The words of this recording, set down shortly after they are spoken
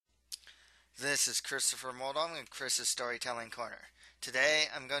This is Christopher Moldong in Chris's Storytelling Corner. Today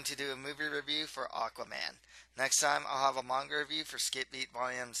I'm going to do a movie review for Aquaman. Next time I'll have a manga review for Skip Beat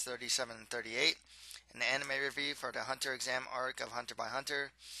Volumes 37 and 38, an anime review for the Hunter Exam arc of Hunter by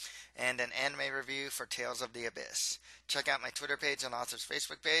Hunter, and an anime review for Tales of the Abyss. Check out my Twitter page and author's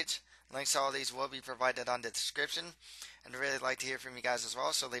Facebook page. Links to all these will be provided on the description. I'd really like to hear from you guys as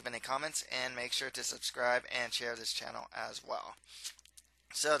well, so leave any comments and make sure to subscribe and share this channel as well.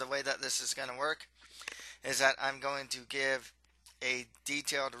 So the way that this is going to work is that I'm going to give a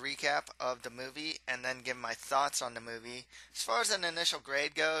detailed recap of the movie and then give my thoughts on the movie. As far as an initial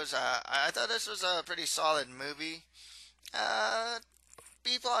grade goes, I thought this was a pretty solid movie.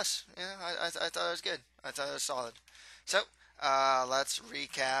 B plus. Yeah, I thought it was good. I thought it was solid. So let's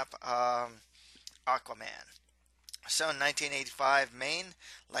recap Aquaman. So in 1985, Maine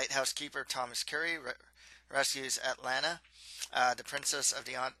lighthouse keeper Thomas Curry rescues Atlanta, the princess of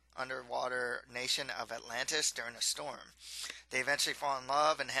the underwater nation of Atlantis, during a storm. They eventually fall in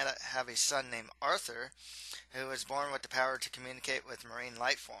love and have a son named Arthur, who is born with the power to communicate with marine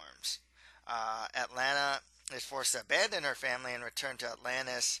life forms. Atlanta is forced to abandon her family and return to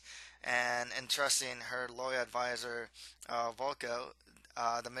Atlantis, and entrusting her loyal advisor, Volko,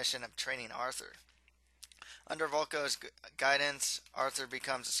 the mission of training Arthur. Under Volko's guidance, Arthur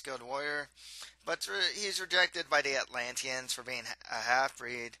becomes a skilled warrior, but he's rejected by the Atlanteans for being a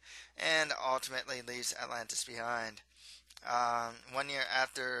half-breed, and ultimately leaves Atlantis behind. 1 year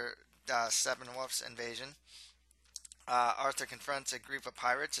after the Seven Wolves invasion, Arthur confronts a group of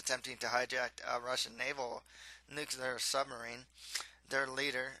pirates attempting to hijack a Russian naval nuclear submarine. Their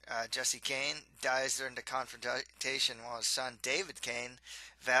leader, Jesse Kane, dies during the confrontation while his son, David Kane,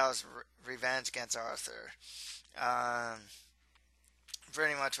 vows revenge against Arthur.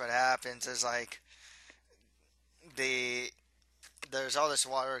 Pretty much what happens is there's all this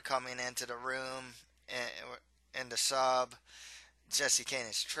water coming into the room in the sub. Jesse Kane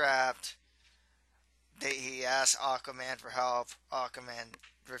is trapped. He asks Aquaman for help. Aquaman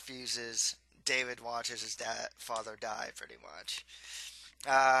refuses. David watches his father die, pretty much.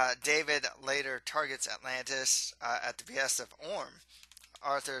 David later targets Atlantis at the behest of Orm,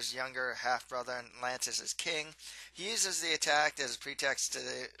 Arthur's younger half-brother and Atlantis' king. He uses the attack as a pretext to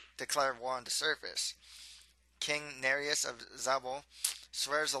declare war on the surface. King Nereus of Zabul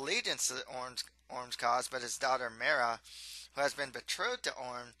swears allegiance to Orm's cause, but his daughter Mera, who has been betrothed to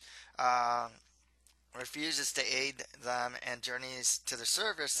Orm, refuses to aid them and journeys to the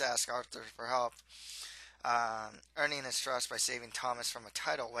surface to ask Arthur for help, earning his trust by saving Thomas from a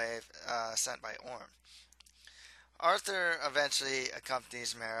tidal wave sent by Orm. Arthur eventually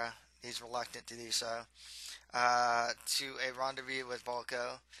accompanies Mera, he's reluctant to do so, to a rendezvous with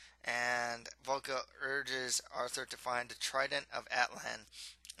Volko, and Volko urges Arthur to find the Trident of Atlan,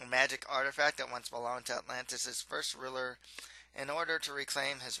 a magic artifact that once belonged to Atlantis' first ruler, in order to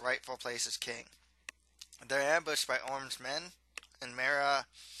reclaim his rightful place as king. They're ambushed by Orm's men, and Mera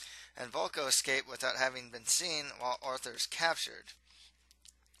and Volko escape without having been seen while Arthur is captured.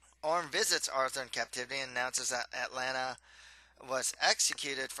 Orm visits Arthur in captivity and announces that Atlanta was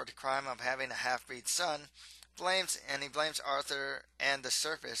executed for the crime of having a half-breed son. He blames Arthur and the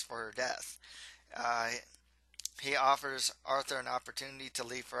surface for her death. He offers Arthur an opportunity to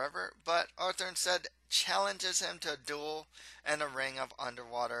leave forever, but Arthur instead challenges him to a duel in a ring of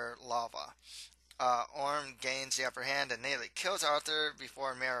underwater lava. Orm gains the upper hand and nearly kills Arthur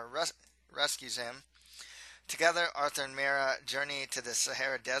before Mera rescues him. Together, Arthur and Mera journey to the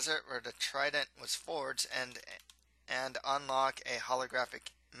Sahara Desert, where the Trident was forged, and unlock a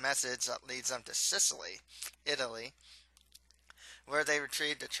holographic message that leads them to Sicily, Italy, where they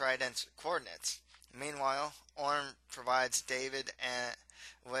retrieve the Trident's coordinates. Meanwhile, Orm provides David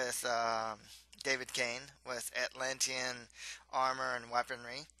Kane with Atlantean armor and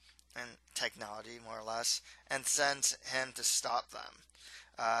weaponry and technology, more or less, and sends him to stop them.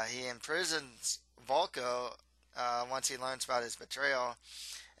 He imprisons Volko once he learns about his betrayal,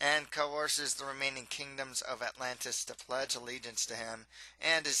 and coerces the remaining kingdoms of Atlantis to pledge allegiance to him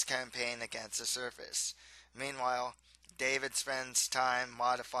and his campaign against the surface. Meanwhile, David spends time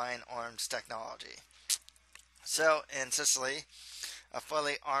modifying Orm's technology. So, in Sicily, a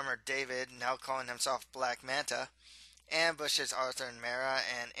fully armored David, now calling himself Black Manta, ambushes Arthur and Mera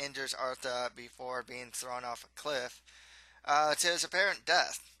and injures Arthur before being thrown off a cliff to his apparent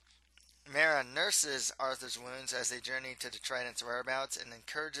death. Mera nurses Arthur's wounds as they journey to the Trident's whereabouts and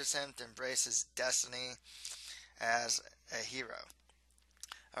encourages him to embrace his destiny as a hero.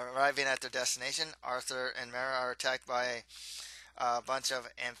 Arriving at their destination, Arthur and Mera are attacked by a bunch of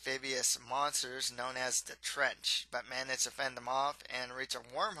amphibious monsters known as the Trench, but manage to fend them off and reach a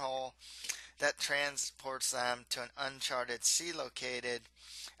wormhole that transports them to an uncharted sea located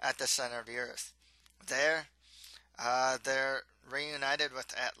at the center of the earth. There, they're reunited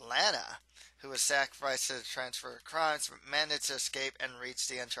with Atlanta, who was sacrificed to the transfer of crimes but managed to escape and reach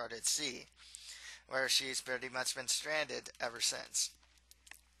the uncharted sea, where she's pretty much been stranded ever since.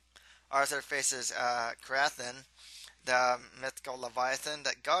 Arthur faces Crathan, the mythical leviathan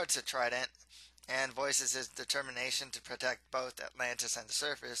that guards the trident, and voices his determination to protect both Atlantis and the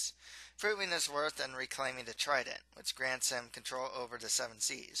surface, proving his worth and reclaiming the trident, which grants him control over the seven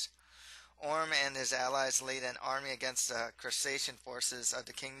seas. Orm and his allies lead an army against the crustacean forces of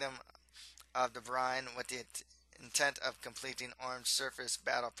the kingdom of the Brine with the intent of completing Orm's surface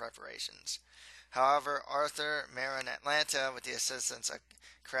battle preparations. However, Arthur, Mera, and Atlanta, with the assistance of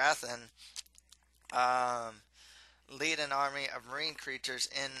Crathan, um, lead an army of marine creatures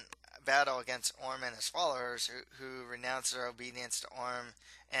in battle against Orm and his followers, who renounce their obedience to Orm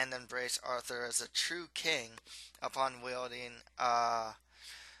and embrace Arthur as a true king upon wielding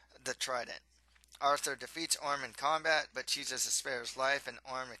the trident. Arthur defeats Orm in combat, but chooses to spare his life, and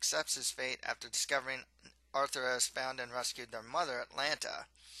Orm accepts his fate after discovering Arthur has found and rescued their mother, Atlanta.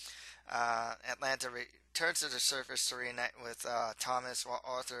 Atlanta returns to the surface to reunite with Thomas, while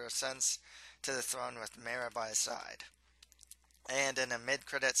Arthur ascends to the throne with Mera by his side. And in a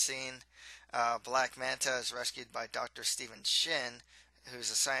mid-credit scene, Black Manta is rescued by Dr. Stephen Shin,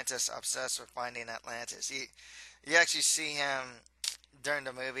 who's a scientist obsessed with finding Atlantis. You actually see him during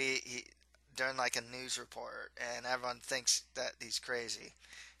the movie. During like a news report, and everyone thinks that he's crazy,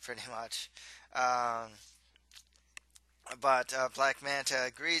 pretty much. But Black Manta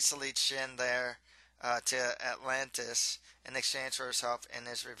agrees to lead Shin there to Atlantis in exchange for his help in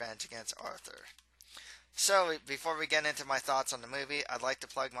his revenge against Arthur. So, before we get into my thoughts on the movie, I'd like to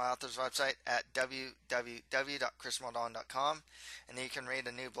plug my author's website at www.chrismuldoon.com, and you can read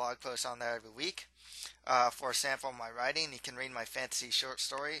a new blog post on there every week. For a sample of my writing, you can read my fantasy short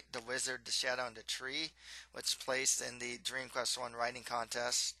story, The Wizard, the Shadow, and the Tree, which is placed in the DreamQuest 1 writing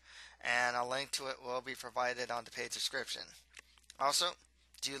contest, and a link to it will be provided on the page description. Also,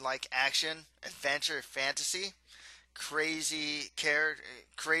 do you like action, adventure, fantasy? Crazy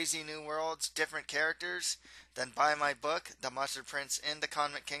new worlds, different characters? Then buy my book, The Mustard Prince in the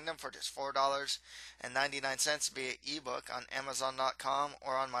Convict Kingdom, for just $4.99 via ebook on Amazon.com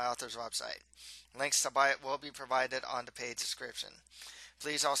or on my author's website. Links to buy it will be provided on the page description.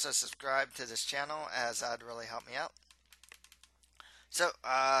 Please also subscribe to this channel, as that'd really help me out. So,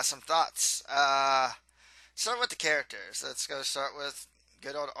 some thoughts. Start with the characters. Let's go start with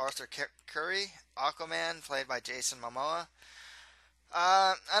good old Arthur Curry, Aquaman, played by Jason Momoa.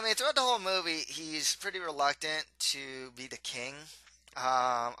 Throughout the whole movie, he's pretty reluctant to be the king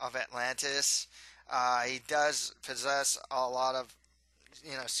of Atlantis. He does possess a lot of,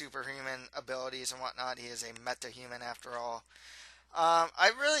 superhuman abilities and whatnot. He is a metahuman after all.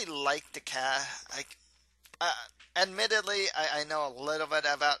 I really like the cast. Admittedly, I know a little bit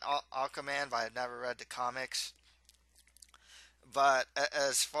about Aquaman, but I've never read the comics. But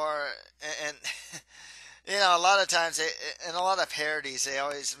as far and a lot of times in a lot of parodies, they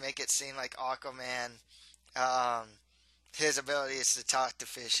always make it seem like Aquaman, his ability is to talk to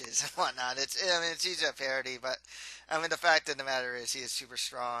fishes and whatnot. It's usually a parody, but the fact of the matter is he is super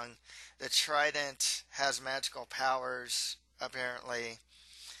strong. The trident has magical powers, apparently,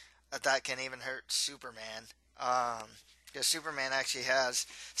 that can even hurt Superman. Because Superman actually has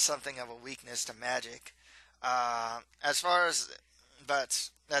something of a weakness to magic. But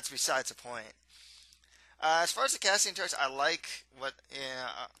that's besides the point. As far as the casting choice, I like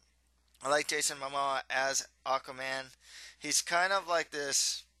Jason Momoa as Aquaman. He's kind of like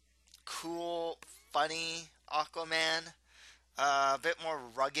this cool, funny Aquaman, a bit more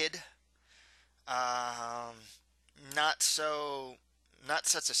rugged, not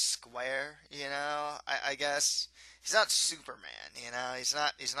such a square, I guess he's not Superman, he's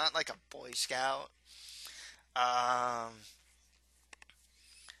not like a Boy Scout.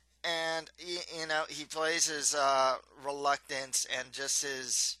 And he plays his reluctance and just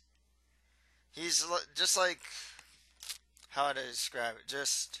he's just like, how to describe it,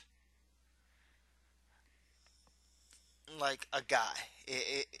 just like a guy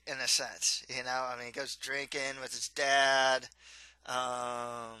in a sense, he goes drinking with his dad.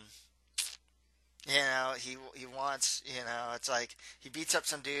 He wants, it's like he beats up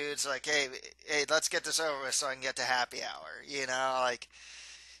some dudes, like, hey, let's get this over with so I can get to happy hour. Like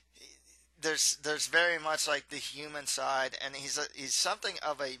there's very much like the human side, and he's something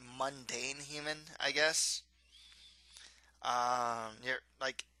of a mundane human, I guess. You're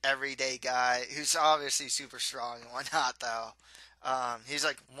like everyday guy who's obviously super strong and whatnot, though. He's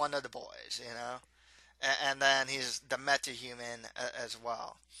like one of the boys, you know, and then he's the metahuman as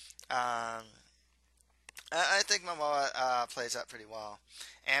well. Um, I think Momoa plays that pretty well.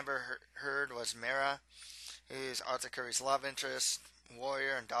 Amber Heard was Mira, who's Arthur Curry's love interest,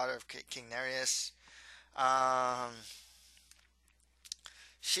 warrior, and daughter of King Nereus. Um,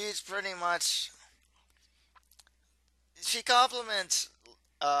 she's pretty much she complements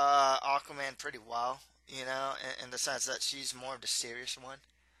Aquaman pretty well, you know, in the sense that she's more of the serious one.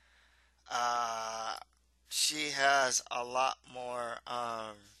 Uh, she has a lot more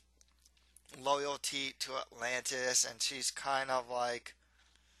loyalty to Atlantis, and she's kind of like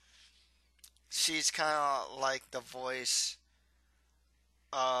the voice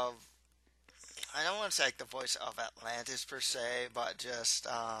of I don't want to say like the voice of Atlantis per se, but just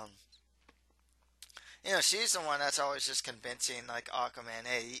she's the one that's always just convincing like Aquaman,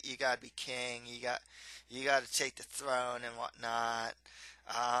 hey, you gotta be king, you gotta take the throne and whatnot.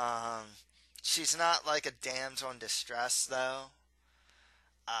 Um, she's not like a damsel in distress though,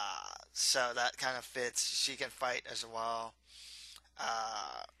 so that kind of fits. She can fight as well.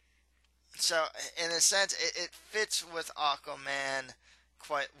 Uh, so in a sense, it fits with Aquaman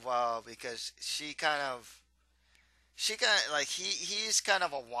quite well because she kind of like he's kind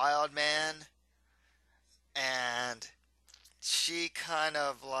of a wild man, and she kind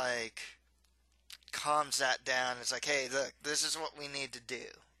of like calms that down. It's like, hey, look, this is what we need to do.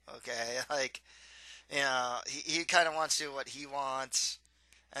 Okay, like he kind of wants to do what he wants,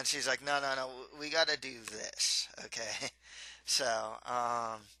 and she's like, no, no, no, we got to do this. Okay, so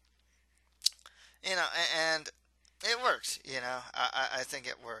and it works. I think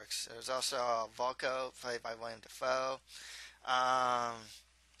it works. There's also Volko, played by William Dafoe. Um,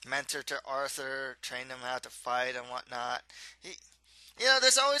 Mentor to Arthur, trained him how to fight and whatnot. He,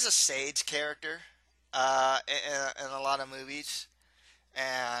 there's always a sage character in a lot of movies,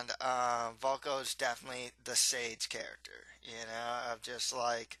 and Volko is definitely the sage character. Of just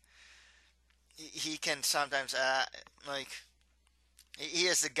like he can sometimes like he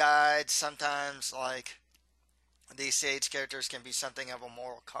is the guide. Sometimes like these sage characters can be something of a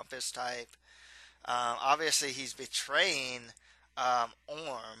moral compass type. Obviously, he's betraying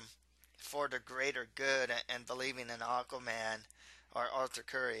Orm for the greater good and believing in Aquaman or Arthur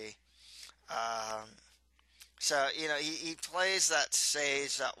Curry. Um, so he plays that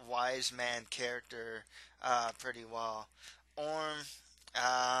sage, that wise man character pretty well. Orm,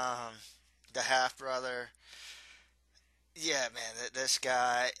 um, the half brother, yeah, man, this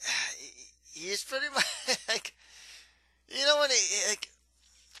guy, he's pretty much like when like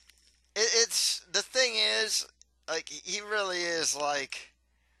it's the thing is like he really is like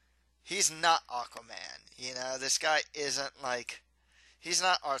he's not Aquaman. This guy isn't like he's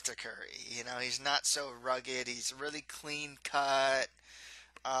not Arthur Curry. He's not so rugged. He's really clean cut.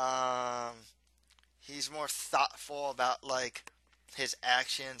 Um, he's more thoughtful about like his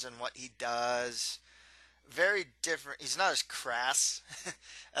actions and what he does. Very different. He's not as crass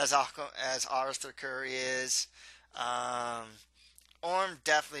as Arthur Curry is. Um, Orm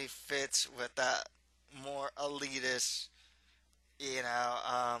definitely fits with that more elitist,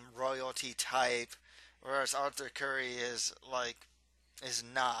 royalty type, whereas Arthur Curry is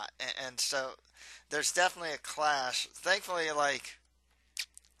not, and so there's definitely a clash. Thankfully, um,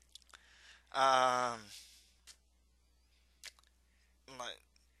 like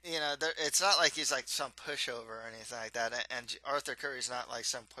it's not like he's like some pushover or anything like that, and Arthur Curry's not like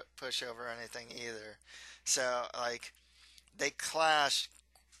some pushover or anything either. So like they clash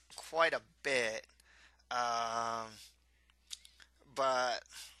quite a bit, um, but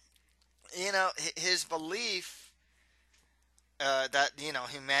his belief that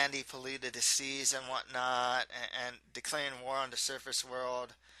humanity polluted the seas and whatnot, and declaring war on the surface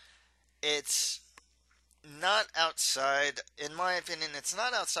world. It's not outside, in my opinion, it's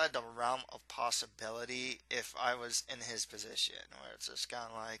not outside the realm of possibility if I was in his position, where it's just kind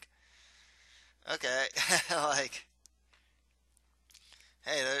of like, okay, like,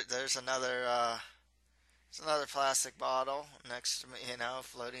 hey, there's another plastic bottle next to me,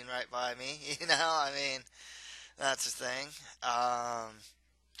 floating right by me, I mean, that's the thing.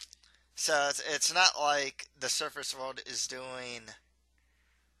 So it's not like the surface world is doing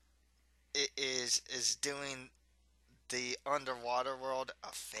the underwater world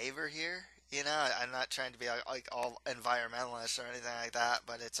a favor here. I'm not trying to be like all environmentalist or anything like that,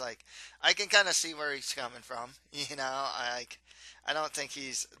 but it's like I can kind of see where he's coming from. I don't think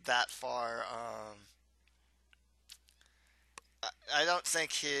he's that far. I don't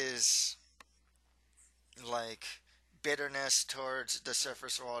think his like bitterness towards the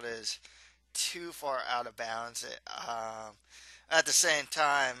surface world is too far out of bounds. at the same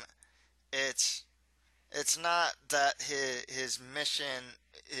time, it's it's not that his mission,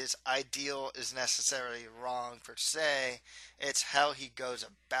 his ideal is necessarily wrong per se. It's how he goes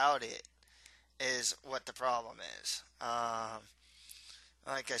about it is what the problem is.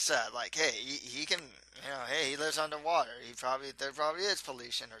 Like I said, like hey, he can, hey, he lives underwater. He probably there probably is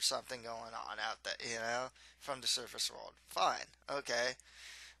pollution or something going on out there, from the surface world. Fine, okay.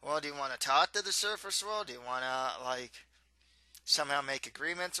 Well, do you want to talk to the surface world? Do you want to like somehow make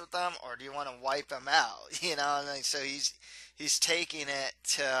agreements with them, or do you want to wipe them out? And like, so he's taking it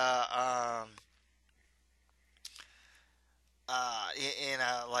to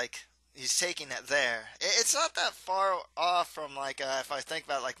like he's taking it there. It's not that far off from like if I think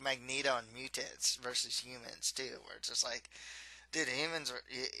about like Magneto and mutants versus humans too, where it's just like, dude, humans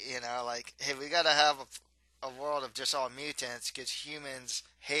are like, hey, we gotta have a world of just all mutants because humans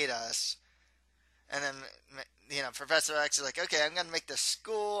hate us. And then Professor X is like, okay, I'm gonna make this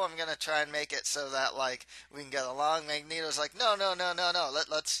school. I'm gonna try and make it so that like we can get along. Magneto's like, no, no, no, no, no.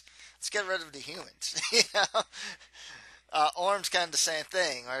 Let's get rid of the humans. Orm's kind of the same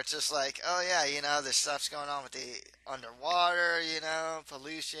thing, where it's just like, oh yeah, this stuff's going on with the underwater,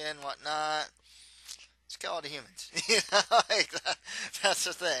 pollution, whatnot. Let's kill all the humans. Like that's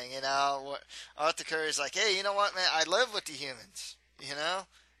the thing. Arthur Curry's like, hey, you know what, man? I live with the humans.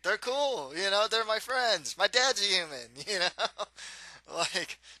 They're cool. They're my friends. My dad's a human.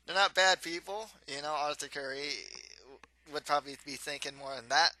 Like they're not bad people. Arthur Curry would probably be thinking more in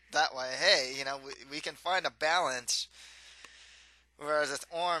that way. Hey, we can find a balance. Whereas with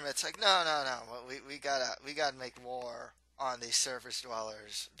Orm, it's like, no, no, no. We gotta make war on these surface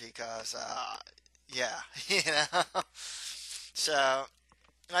dwellers because yeah, So,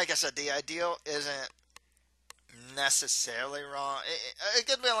 like I said, the ideal isn't necessarily wrong. A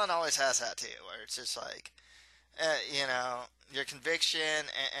good villain always has that too, where it's just like, your conviction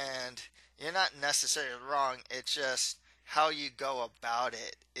and you're not necessarily wrong. It's just how you go about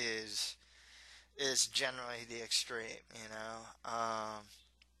it is generally the extreme.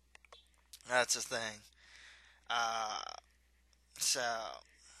 That's the thing. Uh, so,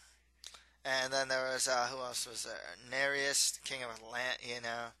 and then there was who else was there? Nereus, King of Atlant.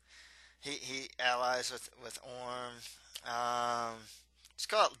 He allies with Orm. It's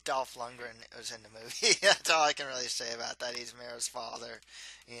called Dolph Lundgren was in the movie. That's all I can really say about that. He's Mira's father.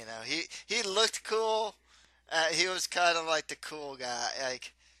 He looked cool. He was kind of like the cool guy,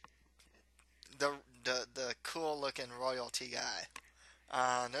 like the the cool looking royalty guy.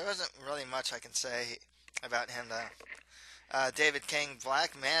 There wasn't really much I can say about him though. David King,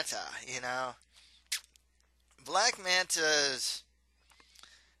 Black Manta. Black Manta's,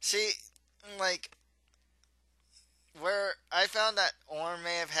 see, like, where I found that Orm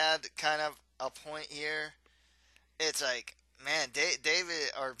may have had kind of a point here. It's like, man,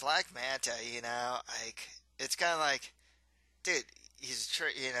 David or Black Manta, like it's kind of like, dude, he's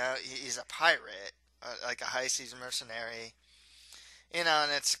a pirate, like a high seas mercenary,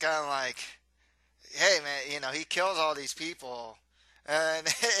 and it's kind of like, hey, man, he kills all these people, and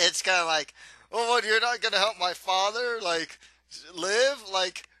it's kind of like, well, what, you're not gonna help my father, like, live,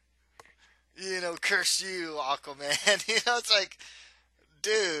 like, curse you, Aquaman. It's like,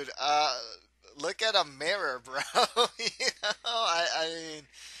 dude, look at a mirror, bro. I mean,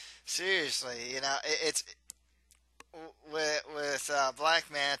 seriously, it's with Black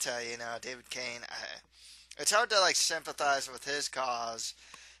Manta, David Kane. It's hard to like sympathize with his cause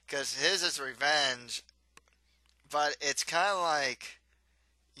because his is revenge, but it's kind of like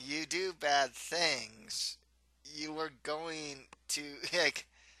you do bad things, you were going to like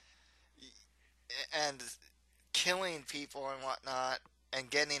and killing people and whatnot and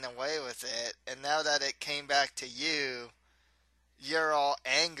getting away with it, and now that it came back to you, you're all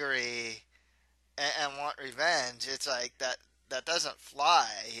angry and want revenge. It's like that doesn't fly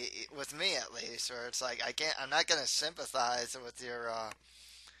with me, at least. Or it's like I'm not gonna sympathize with your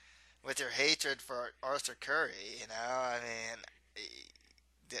hatred for Arthur Curry. I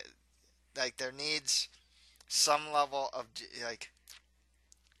mean, like there needs some level of like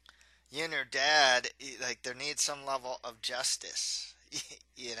you and your dad, like there needs some level of justice.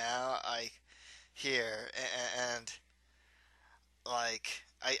 Like here and like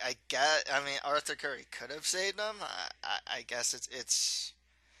I get. I mean, Arthur Curry could have saved him. I guess it's.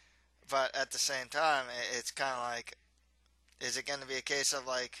 But at the same time, it's kind of like, is it going to be a case of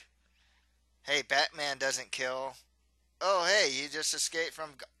like, hey, Batman doesn't kill. Oh, hey, you just escaped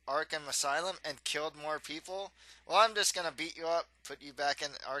from Arkham Asylum and killed more people. Well, I'm just going to beat you up, put you back in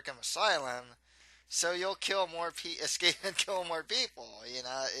Arkham Asylum, so you'll kill more escape and kill more people.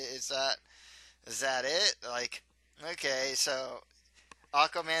 Is that it? Like, Okay, so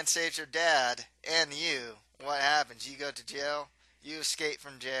Aquaman saves your dad and you. What happens? You go to jail. You escape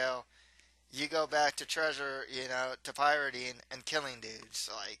from jail. You go back to treasure, to pirating and killing dudes.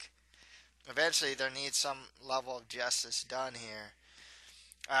 Like, eventually there needs some level of justice done here.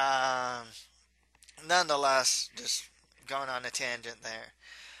 Um, Nonetheless, just going on a tangent there.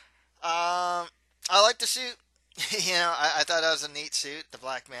 I like the suit. I thought that was a neat suit, the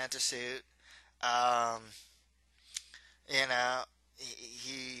Black Manta suit. Um, you know,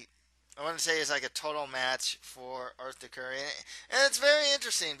 he I wouldn't say he's like a total match for Arthur Curry, and it's very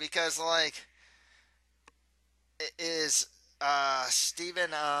interesting because like is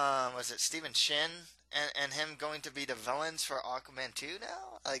Stephen was it Stephen Shin and him going to be the villains for Aquaman 2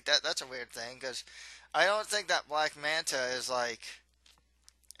 now? Like that's a weird thing because I don't think that Black Manta is like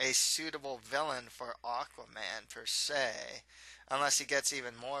a suitable villain for Aquaman per se, unless he gets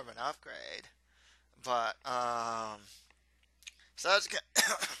even more of an upgrade. But so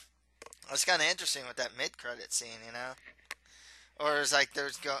that's kind of interesting with that mid credit scene. Or is like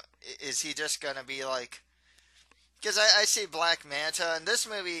is he just gonna be like? Because I see Black Manta in this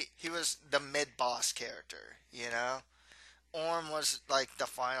movie, he was the mid boss character. Orm was like the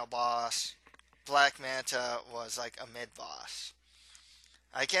final boss. Black Manta was like a mid boss.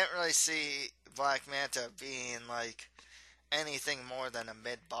 I can't really see Black Manta being like anything more than a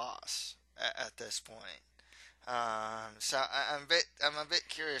mid boss at this point. So I'm a bit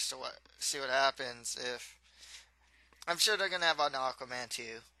curious to see what happens if I'm sure they're gonna have an Aquaman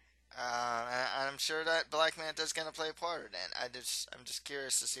too. And I'm sure that Black Manta's gonna play a part in it. I'm just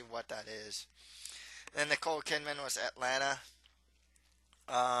curious to see what that is. Then Nicole Kidman was Atlanta.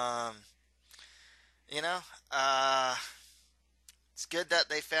 Um, you know, uh, it's good that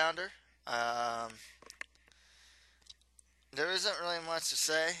they found her. Um, there isn't really much to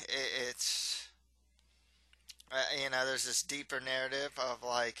say. It's there's this deeper narrative of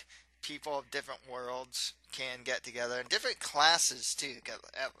like people of different worlds can get together and different classes too. 'Cause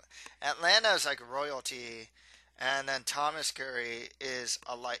Atlanta is like royalty, and then Thomas Curry is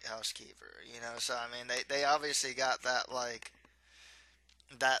a lighthouse keeper. So I mean they obviously got that like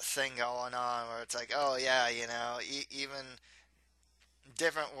that thing going on where it's like, oh yeah, even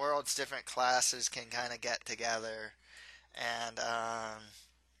different worlds, different classes can kind of get together, and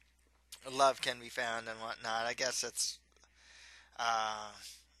love can be found and whatnot. I guess it's uh,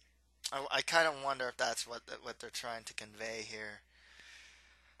 I kind of wonder if that's what they're trying to convey here.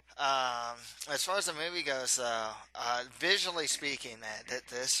 As far as the movie goes, though, visually speaking, man,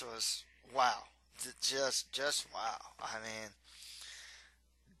 this was wow, just wow. I mean,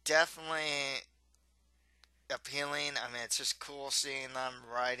 definitely appealing. I mean, it's just cool seeing them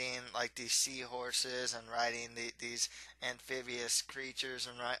riding like these seahorses and riding these amphibious creatures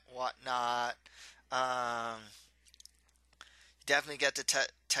and whatnot. Um, Definitely get the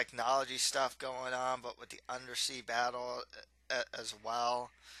technology stuff going on, but with the undersea battle as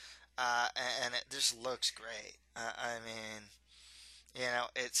well. And it just looks great. I mean,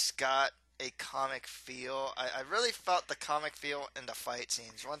 it's got a comic feel. I really felt the comic feel in the fight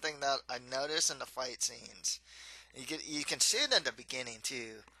scenes. One thing that I noticed in the fight scenes, you can see it in the beginning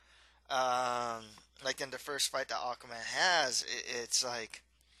too. Um, like in the first fight that Aquaman has, it's like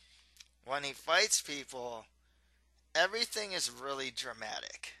when he fights people, everything is really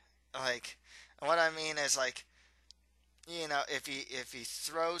dramatic. Like, what I mean is like, if he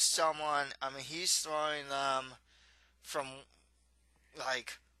throws someone, I mean he's throwing them from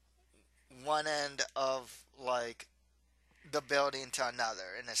like one end of like the building to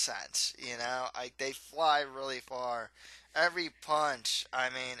another in a sense. Like they fly really far. Every punch, I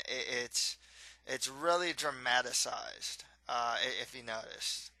mean, it's really dramatized. If you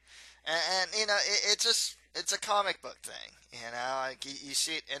notice, and it's a comic book thing. Like you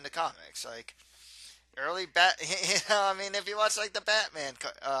see it in the comics, like early I mean, if you watch like the Batman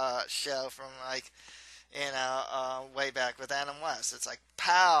show from like way back with Adam West, it's like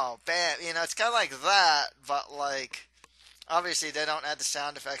pow, bam. It's kind of like that, but like obviously they don't add the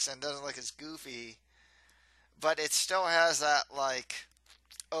sound effects and it doesn't look as goofy, but it still has that like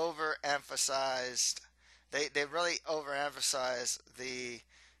overemphasized. They really overemphasize the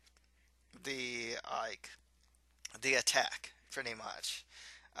like the attack pretty much.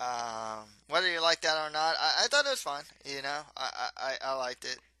 Whether you like that or not, I thought it was fun. I liked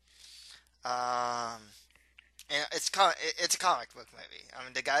it. Um, and it's a comic book movie. I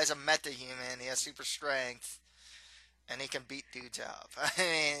mean, the guy's a metahuman. He has super strength, and he can beat dudes up. I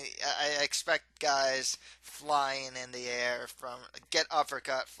mean, I expect guys flying in the air from get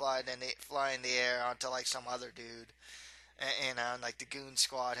uppercut, fly in the air onto like some other dude, and like the Goon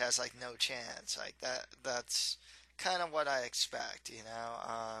Squad has like no chance. Like that's kind of what I expect,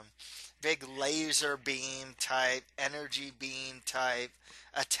 big laser beam type, energy beam type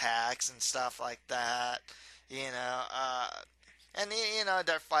attacks and stuff like that, you know, and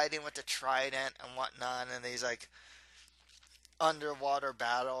they're fighting with the trident and whatnot, and these like underwater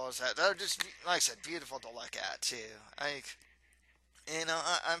battles that they're just like I said, beautiful to look at too. Like,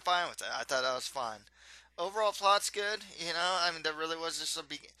 I'm fine with it. I thought that was fun. Overall plot's good. I mean, there really was just a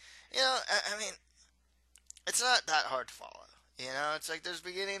big, I mean, it's not that hard to follow. It's like there's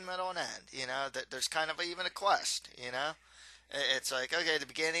beginning, middle, and end. That there's kind of even a quest. It's like, okay, at the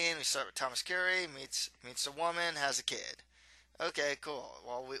beginning we start with Thomas Curie meets a woman, has a kid. Okay, cool.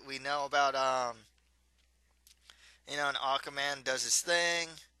 Well, we know about and Aquaman does his thing.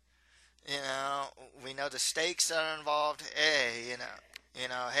 You know, we know the stakes that are involved. Hey,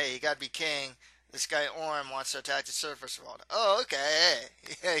 hey, you gotta be king. This guy Orm wants to attack the surface world. Oh, okay.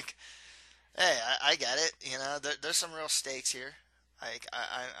 Hey, like, hey, I get it. There's some real stakes here. Like,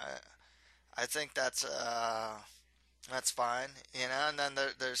 I think that's fine. And then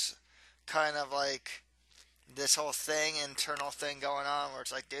there's kind of like this whole thing, internal thing going on, where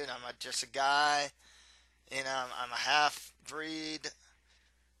it's like, dude, just a guy. I'm a half breed,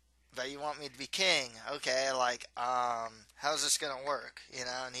 but you want me to be king. Okay, like, how's this gonna work?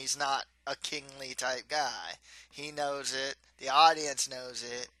 And he's not a kingly type guy. He knows it. The audience knows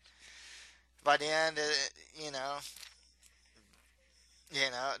it. By the end,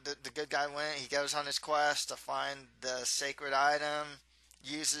 the good guy went. He goes on his quest to find the sacred item,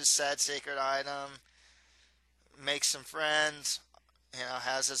 uses said sacred item, makes some friends.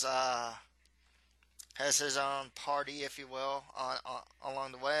 Has his own party, if you will, on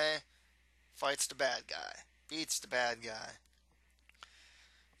along the way. Fights the bad guy, beats the bad guy.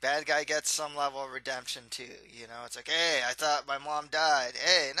 Bad guy gets some level of redemption too. It's like, hey, I thought my mom died.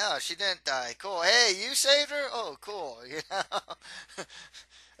 Hey, no, she didn't die. Cool. Hey, you saved her. Oh, cool.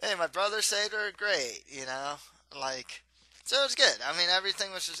 Hey, my brother saved her. Great. Like, so it was good. I mean,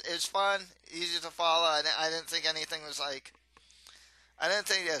 everything was it was fun, easy to follow. I didn't think anything was like. I didn't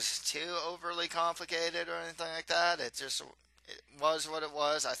think it was too overly complicated or anything like that. It was what it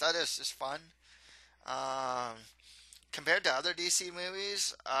was. I thought it was just fun. Um, Compared to other DC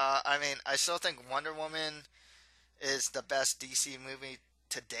movies, I mean, I still think Wonder Woman is the best DC movie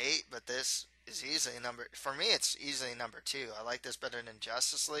to date, but this is easily for me. It's easily number two. I like this better than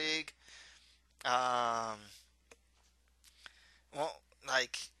Justice League. Um, well,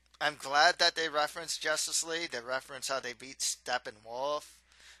 like, I'm glad that they referenced Justice League. They referenced how they beat Steppenwolf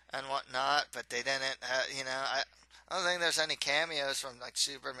and whatnot, but they didn't. I don't think there's any cameos from like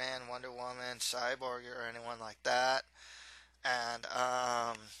Superman, Wonder Woman, Cyborg, or anyone like that. And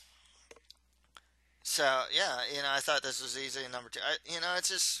so yeah, I thought this was easy number two. It's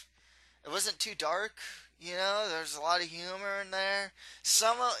just it wasn't too dark. There's a lot of humor in there.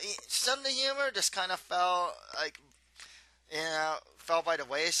 Some of the humor just kind of fell like fell by the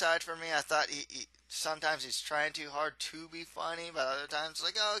wayside for me. I thought he sometimes he's trying too hard to be funny, but other times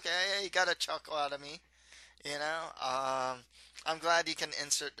like, oh, okay, yeah, you got a chuckle out of me. I'm glad you can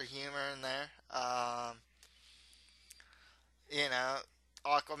insert the humor in there. You know,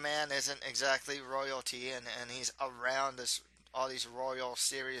 Aquaman isn't exactly royalty, and he's around all these royal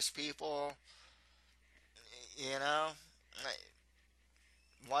serious people. You know,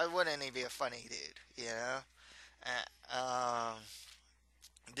 why wouldn't he be a funny dude?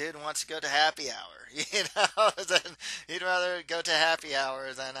 Dude wants to go to happy hour. Then he'd rather go to happy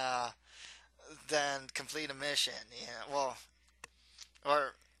hour than complete a mission. Well,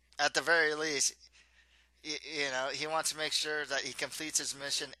 or at the very least, he wants to make sure that he completes his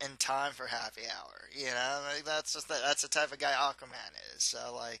mission in time for happy hour. Like that's the type of guy Aquaman is.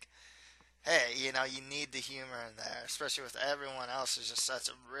 So like, hey, you need the humor in there, especially with everyone else who's just such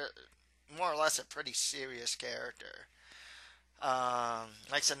more or less a pretty serious character.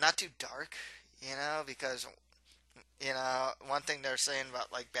 Like I said, not too dark, because one thing they're saying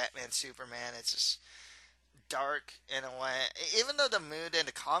about like Batman, Superman, it's just dark in a way. Even though the mood in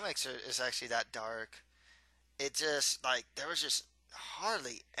the comics is actually that dark, it just like there was just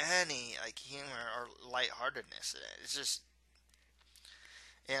hardly any like humor or lightheartedness in it. It's just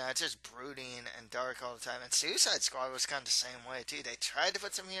it's just brooding and dark all the time. And Suicide Squad was kind of the same way too. They tried to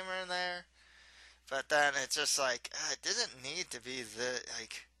put some humor in there, but then it's just like it didn't need to be the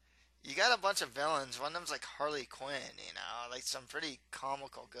like. You got a bunch of villains. One of them's like Harley Quinn, like some pretty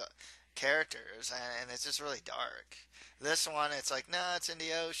comical characters, and it's just really dark. This one, it's like, no, it's in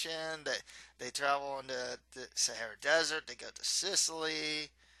the ocean. They travel into the Sahara Desert. They go to Sicily,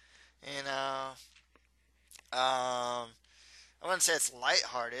 you know. Um, I wouldn't say it's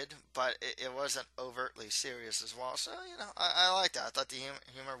lighthearted, but it wasn't overtly serious as well. So I liked that. I thought the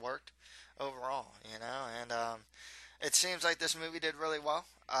humor worked overall. And it seems like this movie did really well.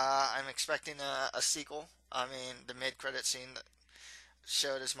 I'm expecting a sequel. I mean, the mid-credit scene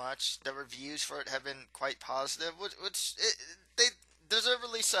showed as much. The reviews for it have been quite positive, which they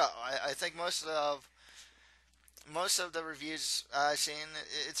deservedly so. I think most of the reviews I've seen,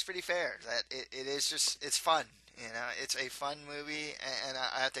 it's pretty fair that it is just it's fun. It's a fun movie, and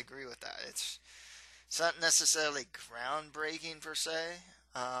I have to agree with that. It's not necessarily groundbreaking per se.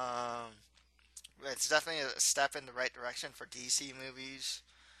 Um, it's definitely a step in the right direction for DC movies.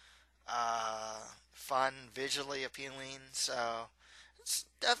 Fun, visually appealing. So it's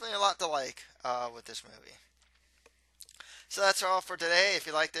definitely a lot to like with this movie. So that's all for today. If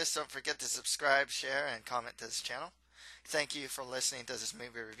you like this, don't forget to subscribe, share, and comment to this channel. Thank you for listening to this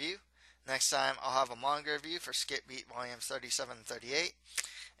movie review. Next time, I'll have a manga review for Skip Beat Volumes 37 and 38,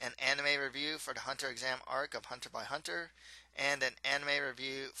 an anime review for the Hunter Exam arc of Hunter by Hunter, and an anime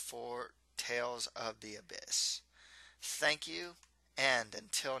review for Tales of the Abyss. Thank you, and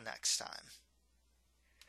until next time.